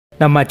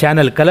ನಮ್ಮ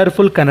channel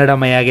colourful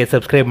ಕನ್ನಡಮಯಗೆ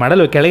subscribe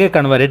ಮಾಡಲು ಕೆಳಗೆ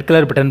ಕಾಣುವ ರೆಡ್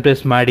ಕಲರ್ ಬಟನ್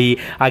ಪ್ರೆಸ್ ಮಾಡಿ,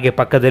 ಹಾಗೆ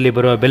ಪಕ್ಕದಲ್ಲಿ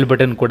ಬರುವ ಬೆಲ್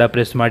ಬಟನ್ ಕೂಡ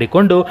ಪ್ರೆಸ್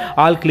ಮಾಡಿಕೊಂಡು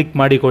ಆಲ್ ಕ್ಲಿಕ್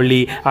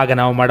ಮಾಡಿಕೊಳ್ಳಿ. ಆಗ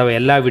ನಾವು ಮಾಡುವ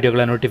ಎಲ್ಲ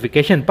ವಿಡಿಯೋಗಳ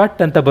ನೋಟಿಫಿಕೇಶನ್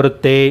ಪಟ್ ಅಂತ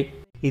ಬರುತ್ತೆ.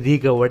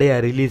 ಇದೀಗ ಒಡೆಯ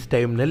ರಿಲೀಸ್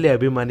ಟೈಮ್ನಲ್ಲಿ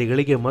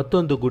ಅಭಿಮಾನಿಗಳಿಗೆ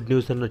ಮತ್ತೊಂದು ಗುಡ್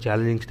ನ್ಯೂಸ್ ಅನ್ನು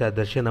ಚಾಲೆಂಜಿಂಗ್ ಸ್ಟಾರ್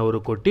ದರ್ಶನ್ ಅವರು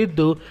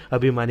ಕೊಟ್ಟಿದ್ದು,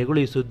 ಅಭಿಮಾನಿಗಳು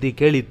ಈ ಸುದ್ದಿ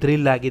ಕೇಳಿ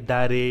ಥ್ರಿಲ್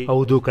ಆಗಿದ್ದಾರೆ.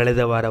 ಹೌದು,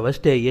 ಕಳೆದ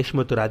ವಾರವಷ್ಟೇ ಯಶ್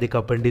ಮತ್ತು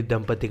ರಾಧಿಕಾ ಪಂಡಿತ್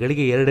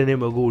ದಂಪತಿಗಳಿಗೆ ಎರಡನೇ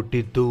ಮಗು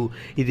ಹುಟ್ಟಿತ್ತು.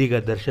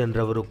 ಇದೀಗ ದರ್ಶನ್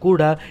ರವರು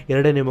ಕೂಡ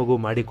ಎರಡನೇ ಮಗು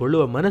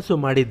ಮಾಡಿಕೊಳ್ಳುವ ಮನಸ್ಸು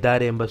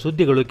ಮಾಡಿದ್ದಾರೆ ಎಂಬ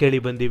ಸುದ್ದಿಗಳು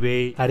ಕೇಳಿ ಬಂದಿವೆ.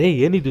 ಅರೆ,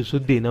 ಏನಿದು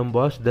ಸುದ್ದಿ? ನಮ್ಮ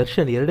ಬಾಸ್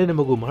ದರ್ಶನ್ ಎರಡನೇ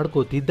ಮಗು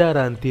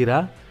ಮಾಡ್ಕೋತಿದ್ದಾರಾ ಅಂತೀರಾ?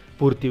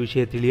 ಪೂರ್ತಿ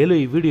ವಿಷಯ ತಿಳಿಯಲು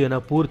ಈ ವಿಡಿಯೋನ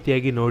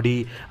ಪೂರ್ತಿಯಾಗಿ ನೋಡಿ.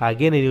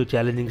 ಹಾಗೇನೆ ನೀವು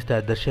ಚಾಲೆಂಜಿಂಗ್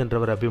ಸ್ಟಾರ್ ದರ್ಶನ್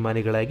ರವರ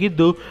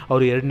ಅಭಿಮಾನಿಗಳಾಗಿದ್ದು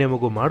ಅವರು ಎರಡನೇ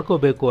ಮಗು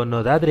ಮಾಡ್ಕೋಬೇಕು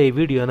ಅನ್ನೋದಾದ್ರೆ ಈ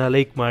ವಿಡಿಯೋನ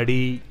ಲೈಕ್ ಮಾಡಿ.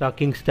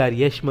 ರಾಕಿಂಗ್ ಸ್ಟಾರ್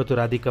ಯಶ್ ಮತ್ತು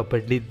ರಾಧಿಕಾ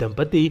ಪಂಡಿತ್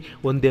ದಂಪತಿ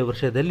ಒಂದೇ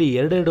ವರ್ಷದಲ್ಲಿ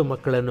ಎರಡೆರಡು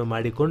ಮಕ್ಕಳನ್ನು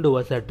ಮಾಡಿಕೊಂಡು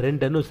ಹೊಸ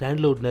ಟ್ರೆಂಡ್ ಅನ್ನು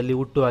ಸ್ಯಾಂಡ್ಲ್ವುಡ್ ನಲ್ಲಿ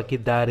ಹುಟ್ಟು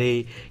ಹಾಕಿದ್ದಾರೆ.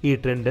 ಈ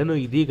ಟ್ರೆಂಡ್ ಅನ್ನು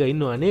ಇದೀಗ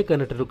ಇನ್ನು ಅನೇಕ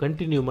ನಟರು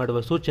ಕಂಟಿನ್ಯೂ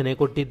ಮಾಡುವ ಸೂಚನೆ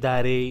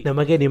ಕೊಟ್ಟಿದ್ದಾರೆ.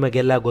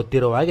 ನಿಮಗೆಲ್ಲ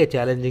ಗೊತ್ತಿರೋ ಹಾಗೆ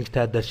ಚಾಲೆಂಜಿಂಗ್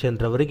ಸ್ಟಾರ್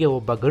ದರ್ಶನ್ ರವರಿಗೆ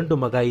ಒಬ್ಬ ಗಂಡು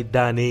ಮಗ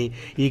ಇದ್ದಾನೆ.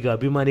 ಈಗ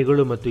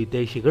ಅಭಿಮಾನಿಗಳು ಮತ್ತು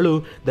ಹಿತೈಷಿಗಳು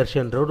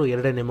ದರ್ಶನ್ ರವರು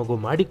ಎರಡನೇ ಮಗು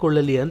ಮಾಡಿಕೊಳ್ಳಿ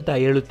ಅಂತ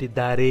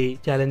ಹೇಳುತ್ತಿದ್ದಾರೆ.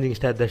 ಚಾಲೆಂಜಿಂಗ್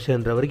ಸ್ಟಾರ್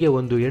ದರ್ಶನ್ ರವರಿಗೆ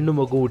ಒಂದು ಹೆಣ್ಣು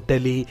ಮಗು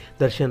ಹುಟ್ಟಲಿ.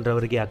 ದರ್ಶನ್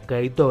ರವರಿಗೆ ಅಕ್ಕ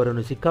ಇದ್ದು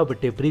ಅವರನ್ನು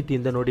ಸಿಕ್ಕಾಪಟ್ಟೆ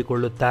ಪ್ರೀತಿಯಿಂದ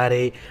ನೋಡಿಕೊಳ್ಳುತ್ತಾರೆ.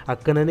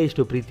 ಅಕ್ಕನನ್ನೇ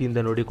ಇಷ್ಟು ಪ್ರೀತಿಯಿಂದ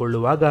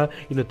ನೋಡಿಕೊಳ್ಳುವಾಗ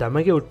ಇನ್ನು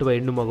ತಮಗೆ ಹುಟ್ಟುವ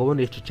ಹೆಣ್ಣು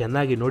ಮಗುವನ್ನು ಎಷ್ಟು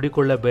ಚೆನ್ನಾಗಿ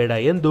ನೋಡಿಕೊಳ್ಳಬೇಡ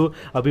ಎಂದು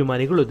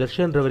ಅಭಿಮಾನಿಗಳು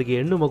ದರ್ಶನ್ ರವರಿಗೆ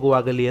ಹೆಣ್ಣು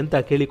ಮಗುವಾಗಲಿ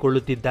ಅಂತ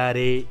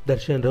ಕೇಳಿಕೊಳ್ಳುತ್ತಿದ್ದಾರೆ.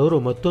 ದರ್ಶನ್ ರವರು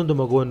ಮತ್ತೊಂದು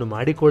ಮಗುವನ್ನು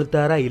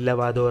ಮಾಡಿಕೊಳ್ತಾರಾ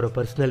ಇಲ್ಲವಾದವರ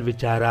ಪರ್ಸನಲ್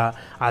ವಿಚಾರ.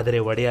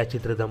 ಆದರೆ ಒಡೆಯ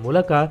ಚಿತ್ರದ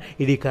ಮೂಲಕ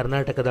ಇಡೀ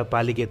ಕರ್ನಾಟಕದ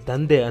ಪಾಲಿಗೆ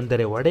ತಂದೆ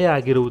ಅಂದರೆ ಒಡೆಯ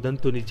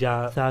ಆಗಿರುವುದಂತೂ ನಿಜ.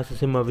 ಸಾಹಸ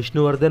ಸಿಂಹ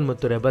ವಿಷ್ಣುವರ್ಧನ್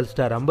ಮತ್ತು ರೆಬಲ್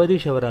ಸ್ಟಾರ್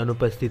ಅಂಬರೀಶ್ ಅವರ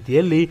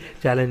ಅನುಪಸ್ಥಿತಿಯಲ್ಲಿ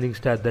ಚಾಲೆಂಜಿಂಗ್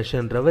ಸ್ಟಾರ್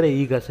ದರ್ಶನ್ ರವರೇ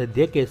ಈಗ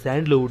ಸದ್ಯಕ್ಕೆ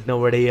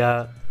ಸ್ಯಾಂಡ್ಲ್ವುಡ್ನ ಒಡೆಯ.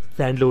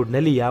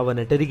 ಸ್ಯಾಂಡ್ಲ್ವುಡ್ನಲ್ಲಿ ಯಾವ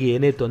ನಟರಿಗೆ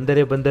ಏನೇ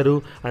ತೊಂದರೆ ಬಂದರೂ,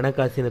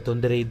 ಹಣಕಾಸಿನ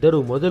ತೊಂದರೆ ಇದ್ದರೂ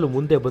ಮೊದಲು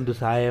ಮುಂದೆ ಬಂದು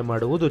ಸಹಾಯ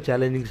ಮಾಡುವುದು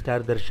ಚಾಲೆಂಜಿಂಗ್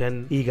ಸ್ಟಾರ್ ದರ್ಶನ್.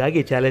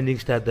 ಹೀಗಾಗಿ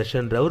ಚಾಲೆಂಜಿಂಗ್ ಸ್ಟಾರ್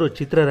ದರ್ಶನ್ ರವರು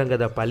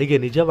ಚಿತ್ರರಂಗದ ಪಾಲಿಗೆ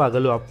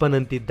ನಿಜವಾಗಲು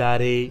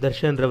ಅಪ್ಪನಂತಿದ್ದಾರೆ.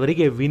 ದರ್ಶನ್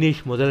ರವರಿಗೆ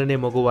ವಿನೀಶ್ ಮೊದಲನೇ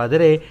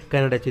ಮಗುವಾದರೆ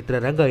ಕನ್ನಡ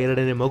ಚಿತ್ರರಂಗ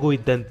ಎರಡನೇ ಮಗು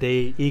ಇದ್ದಂತೆ.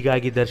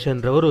 ಹೀಗಾಗಿ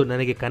ದರ್ಶನ್ ರವರು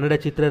ನನಗೆ ಕನ್ನಡ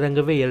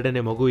ಚಿತ್ರರಂಗವೇ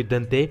ಎರಡನೇ ಮಗು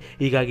ಇದ್ದಂತೆ,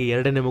 ಹೀಗಾಗಿ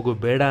ಎರಡನೇ ಮಗು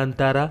ಬೇಡ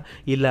ಅಂತಾರಾ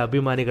ಇಲ್ಲ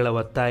ಅಭಿಮಾನಿಗಳ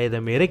ಒತ್ತಾಯದ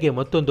ಮೇರೆಗೆ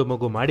ಮತ್ತೊಂದು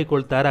ಮಗು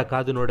ಮಾಡಿಕೊಳ್ತಾರಾ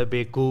ಕಾದು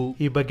ನೋಡಬೇಕು.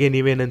 ಈ ಬಗ್ಗೆ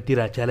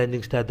ನೀವೇನಂತೀರಾ?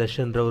 ಚಾಲೆಂಜಿಂಗ್ ಸ್ಟಾರ್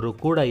ದರ್ಶನ್ ರವರು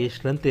ಕೂಡ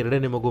ಎಷ್ಟರಂತೆ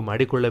ಎರಡನೇ ಮಗು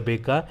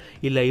ಮಾಡಿಕೊಳ್ಳಬೇಕಾ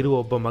ಇಲ್ಲ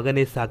ಇರುವ ಒಬ್ಬ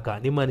ಮಗನೇ ಸಾಕಾ?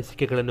 ನಿಮ್ಮ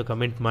ಅನಿಸಿಕೆಗಳನ್ನು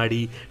ಕಮೆಂಟ್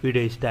ಮಾಡಿ.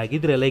 ವಿಡಿಯೋ ಇಷ್ಟ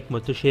ಆಗಿದ್ರೆ ಲೈಕ್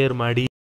ಮತ್ತು ಶೇರ್ ಮಾಡಿ.